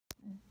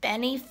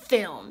Benny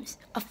Films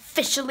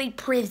officially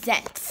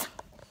presents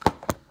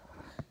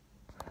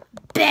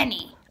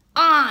Benny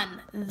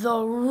on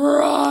the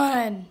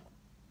Run.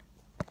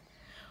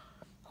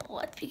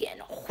 Let's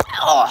begin.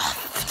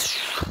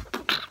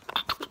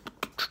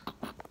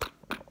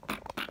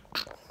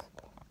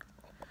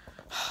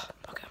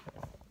 Okay.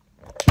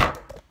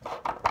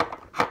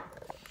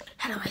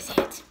 How do I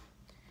say it?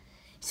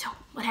 So,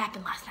 what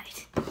happened last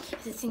night?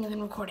 Is this thing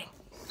even recording?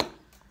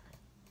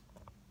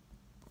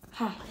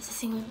 Is this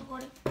thing even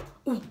recording?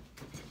 Ooh.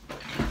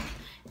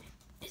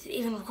 Is it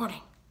even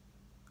recording?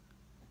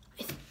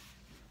 It's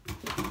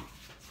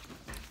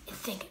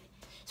thinking.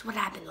 So what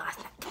happened last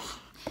night?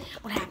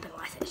 What happened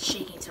last night? It's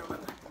shaking, so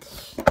remember.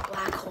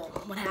 Black hole.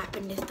 What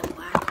happened is the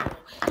black hole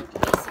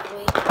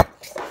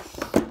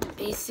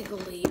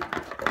basically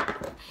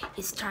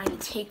is trying to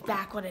take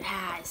back what it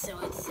has. So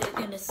it's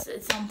gonna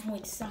at some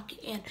point suck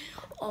in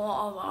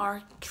all of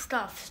our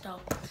stuff. So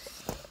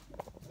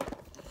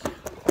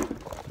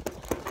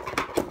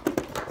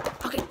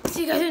okay,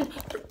 see you guys soon.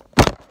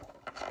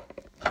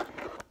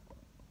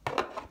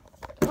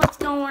 What's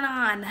going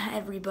on,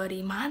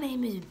 everybody? My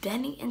name is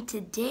Benny, and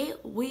today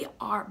we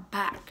are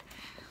back.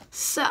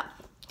 So,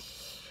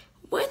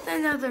 with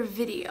another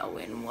video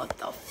in what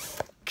the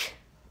fuck?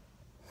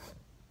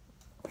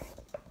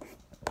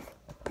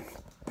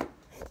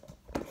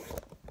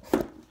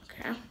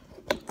 Okay,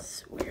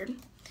 it's weird.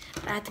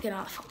 I have to get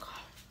on a phone call.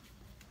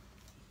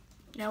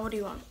 Now, what do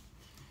you want?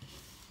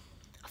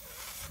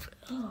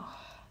 Oh,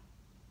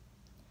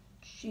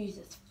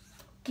 Jesus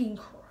fucking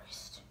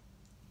Christ.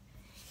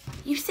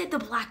 You said the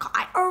black hole.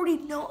 I already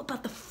know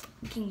about the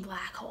fucking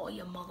black hole,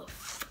 you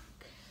motherfucker.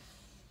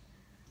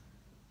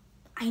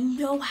 I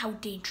know how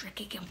dangerous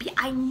it can be.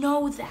 I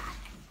know that.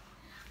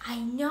 I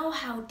know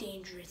how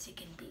dangerous it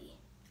can be.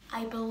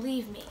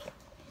 Believe me.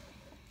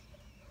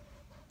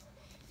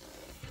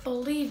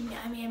 Believe me,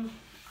 I mean,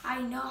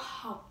 I know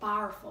how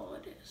powerful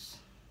it is.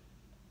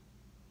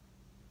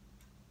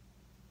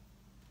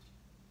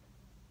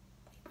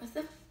 What's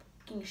the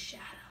fucking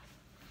shadow?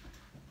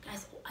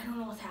 Guys, I don't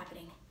know what's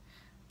happening,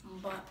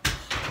 but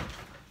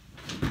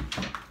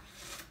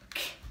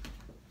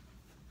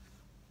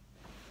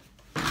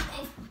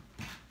oh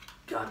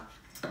God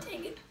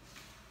dang it.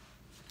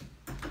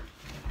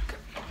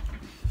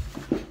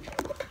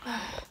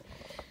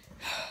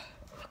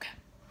 Okay.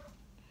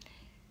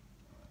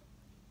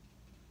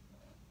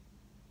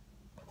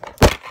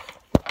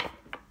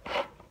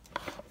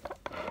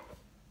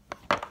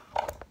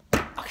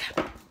 Okay.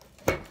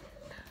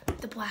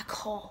 The black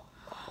hole.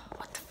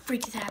 What the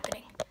freak is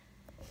happening?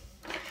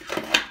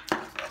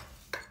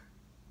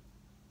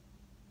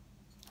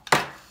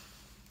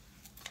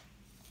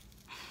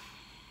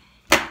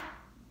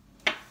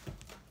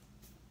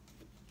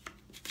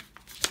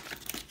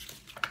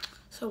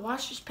 So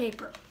watch this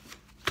paper.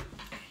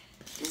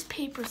 This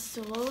paper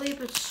slowly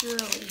but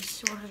surely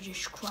sort of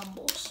just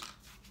crumbles.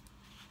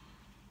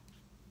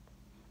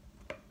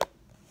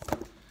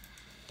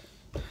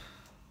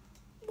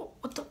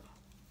 What the?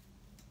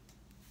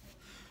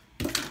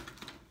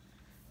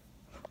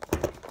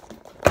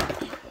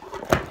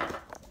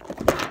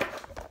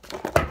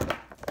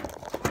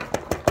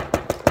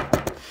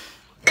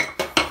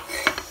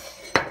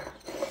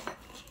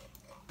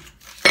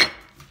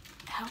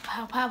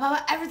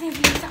 Help, everything's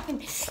being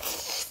sucking.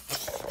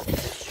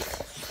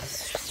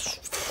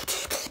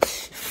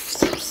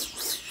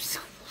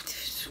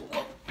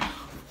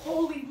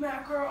 Holy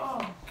mackerel,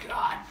 oh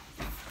God.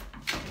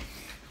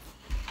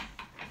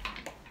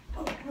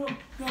 Oh,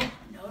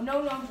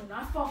 no, do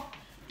not fall.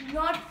 Do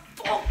not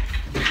fall.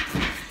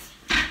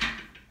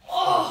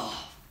 Oh.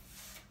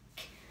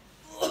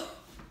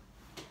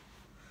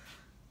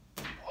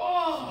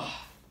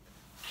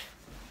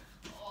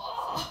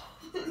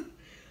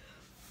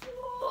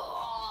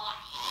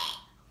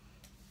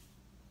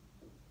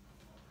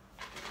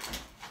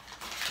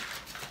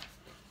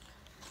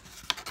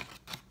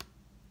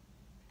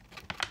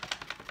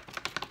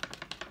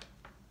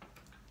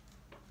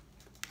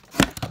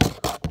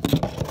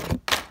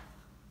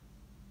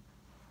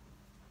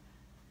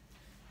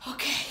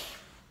 Okay.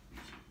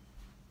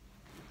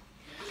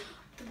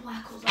 The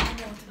black holes, I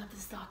know what's about to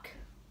suck.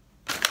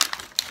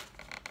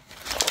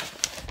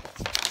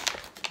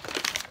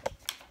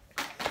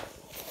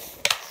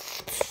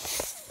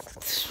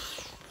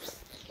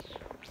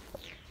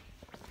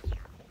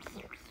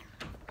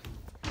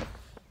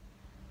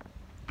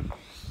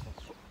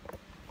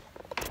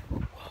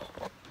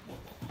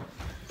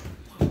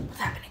 What's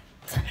happening?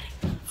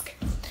 Okay,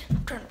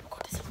 I'm trying to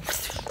record this.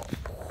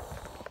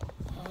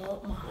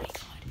 Oh my God.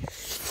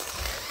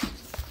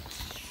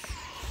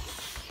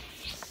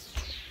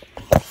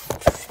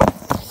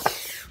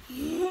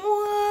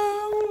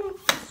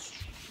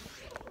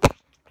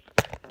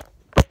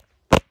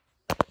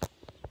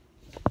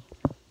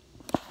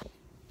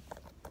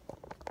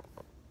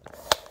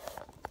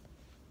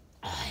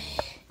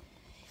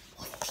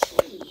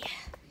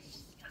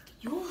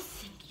 You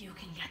think you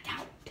can get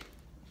out?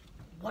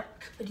 What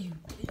could you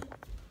do?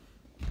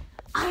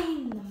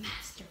 I'm the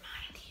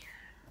mastermind here.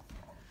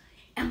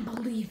 And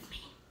believe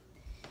me,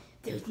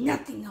 There's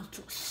nothing else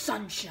but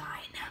sunshine.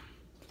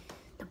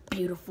 The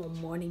beautiful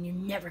morning you're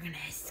never gonna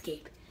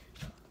escape.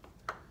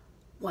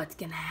 What's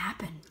gonna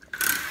happen?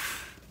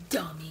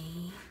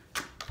 Dummy.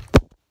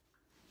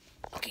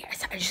 Okay,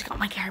 I just got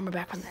my camera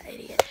back from that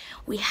idiot.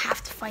 We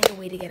have to find a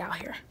way to get out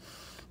here.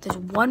 There's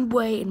one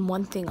way and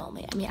one thing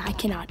only. I mean, I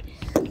cannot.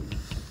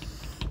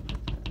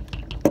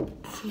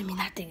 I mean,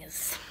 that thing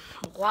is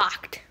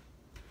locked.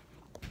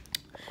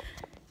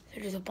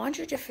 There's a bunch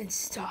of different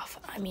stuff.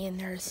 I mean,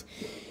 there's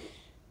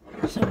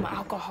some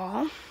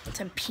alcohol,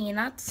 some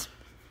peanuts,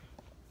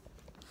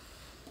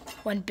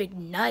 one big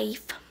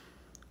knife,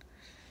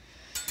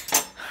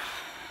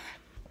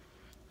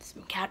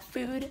 some cat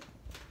food.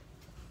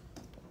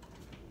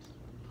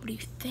 What do you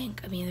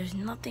think? I mean, there's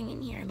nothing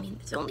in here. I mean,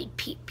 there's only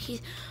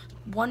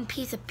one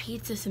piece of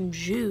pizza, some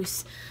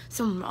juice,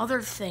 some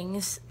other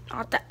things,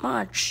 not that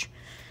much.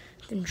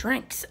 Then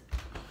drinks.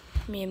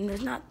 I mean,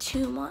 there's not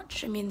too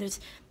much. I mean, there's...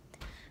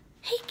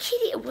 Hey,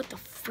 kitty, what the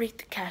freak?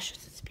 The cat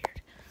just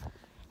disappeared.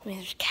 I mean,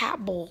 there's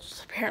cat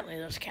bowls. Apparently,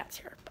 there's cats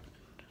here. But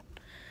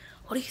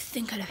what do you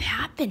think could have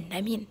happened?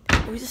 I mean,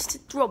 we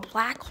just through a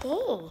black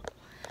hole.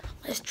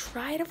 Let's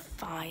try to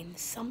find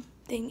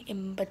something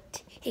in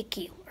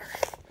particular.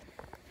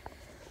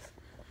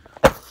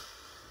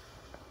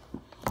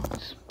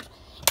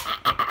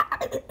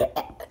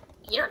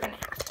 You're gonna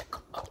have to go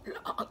a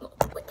long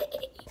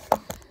way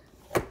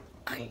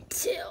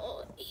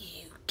until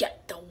you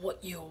get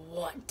what you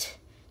want.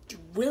 Do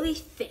you really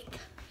think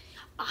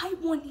I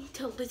want you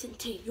to listen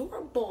to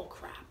your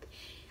bullcrap?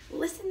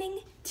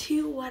 Listening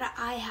to what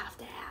I have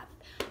to have.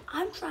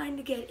 I'm trying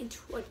to get into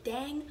a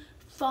dang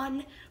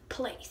fun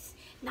place.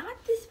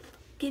 Not this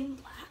fucking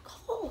black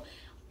hole.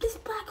 This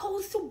black hole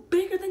is so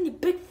bigger than your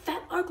big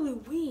fat ugly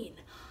ween.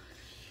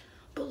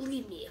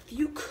 Believe me, if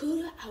you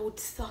could, I would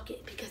suck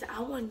it because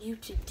I want you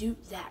to do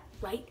that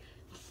right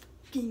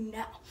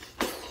now.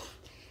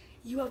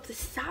 You have to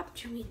stop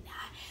doing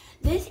that.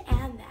 This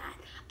and that.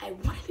 I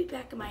want to be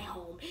back in my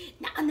home,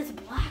 not in this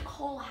black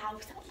hole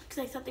house that looks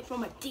like something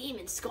from a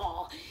demon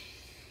skull.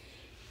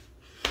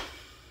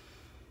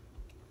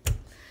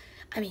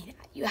 I mean,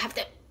 you have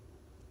to...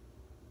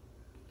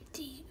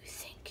 Do you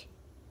think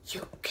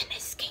you can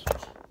escape?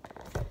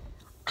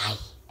 I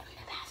am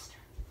the master.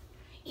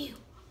 You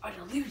are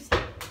the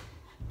loser.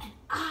 And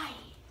I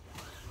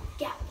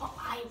get what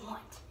I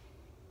want.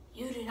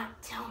 You do not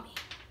tell me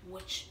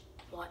which,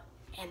 what,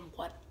 and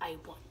what I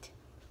want.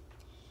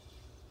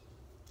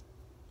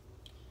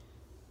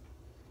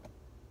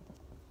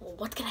 Well,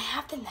 what's gonna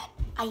happen then?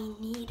 I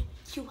need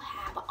to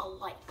have a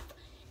life.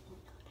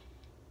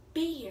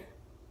 Be here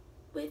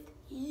with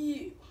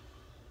you.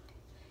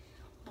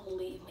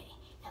 Believe me.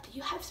 Now that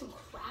you have some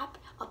crap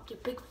up your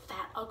big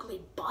fat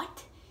ugly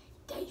butt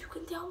that you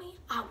can tell me,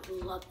 I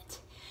would love it.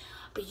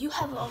 But you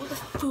have all this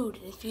food,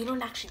 and if you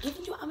don't actually give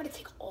it to me, I'm gonna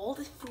take all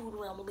this food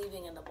when I'm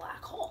leaving in the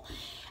black hole.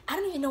 I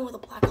don't even know where the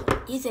black hole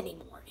is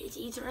anymore. It's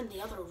either in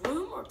the other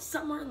room or it's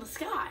somewhere in the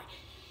sky.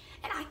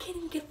 And I can't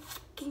even get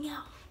fucking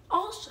out.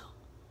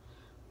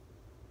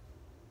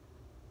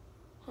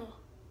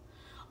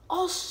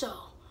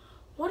 Also,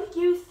 what do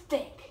you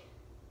think?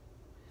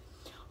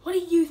 What do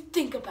you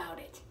think about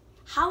it?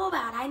 How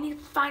about I need to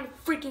find a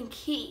freaking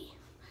key?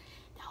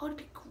 That would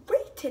be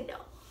great to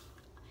know.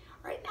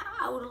 Right now,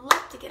 I would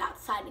love to get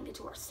outside and get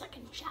to our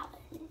second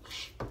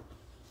challenge.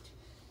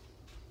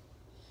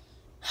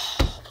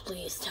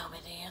 Please tell me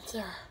the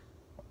answer.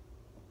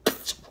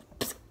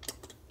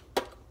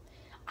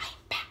 I'm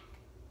back.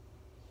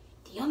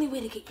 The only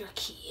way to get your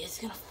key is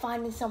gonna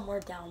find it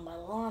somewhere down by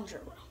the laundry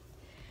room.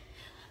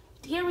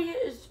 The area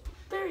is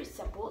very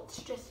simple.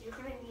 It's just you're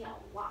gonna need a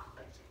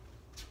lockpick.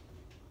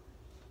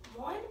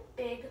 One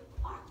big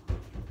lockpick.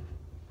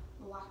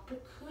 The lockpick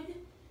could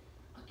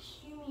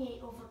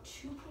accumulate over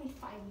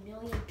 2.5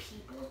 million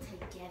people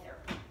together.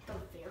 It's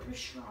a very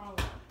strong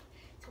one.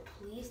 So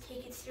please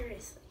take it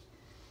seriously.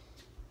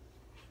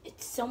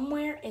 It's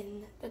somewhere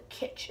in the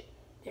kitchen.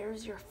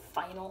 There's your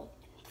final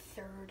and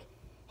third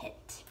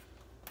hint.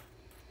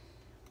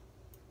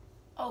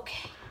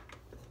 Okay.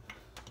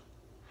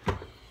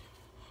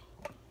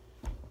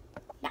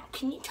 Now,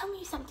 can you tell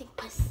me something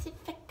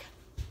specific?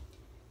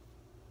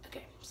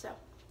 Okay, so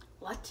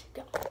let's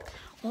go.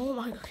 Oh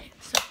my god. Okay,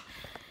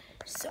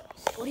 so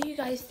what do you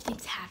guys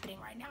think's happening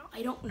right now?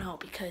 I don't know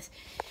because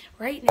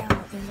right now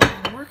there's a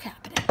lot of work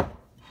happening.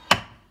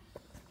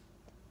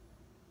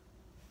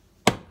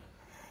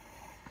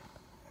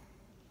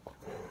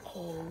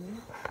 Oh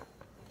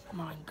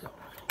my god.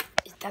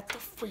 Is that the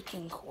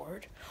freaking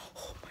cord?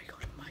 Oh my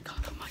god, oh my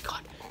god, oh my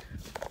god.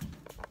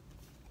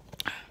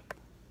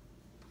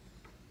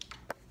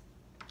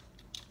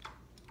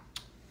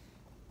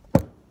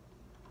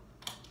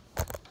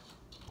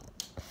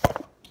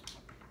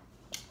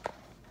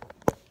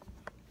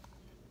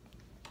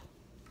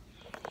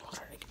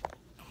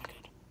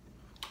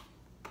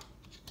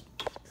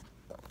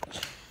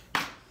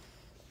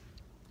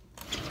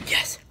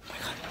 Yes. Oh my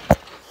god.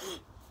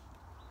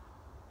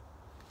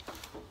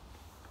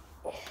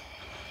 Oh,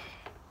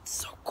 it's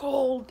so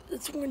cold.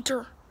 It's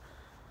winter.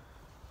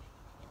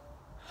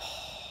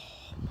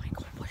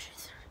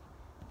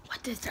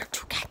 What is there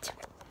to get?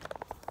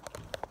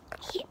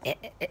 Yeah.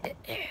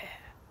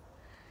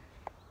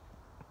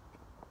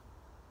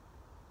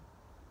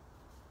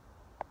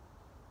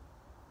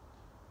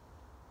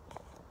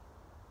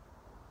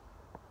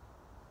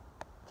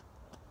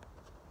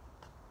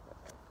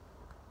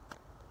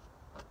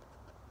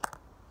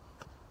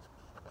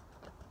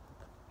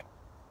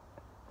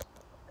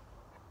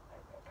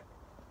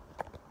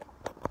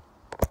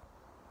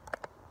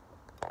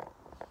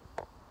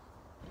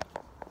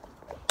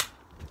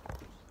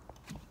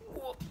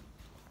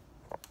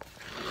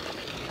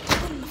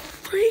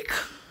 Freak.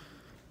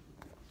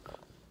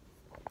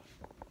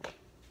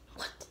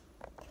 What?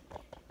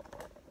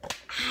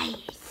 I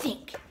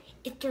think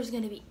if there's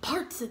gonna be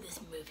parts of this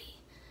movie.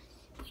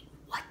 Wait,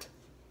 what?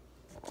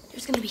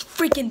 There's gonna be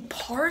freaking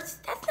parts?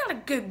 That's not a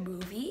good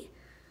movie.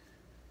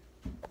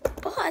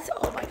 But,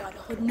 oh my god,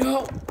 oh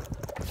no.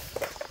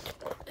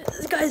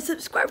 Guys,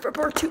 subscribe for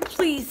part 2,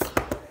 please.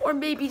 Or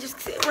maybe just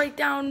write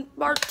down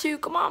part 2,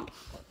 come on.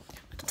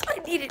 I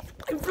need it.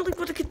 I really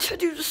want to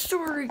continue the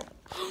story.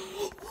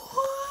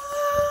 What?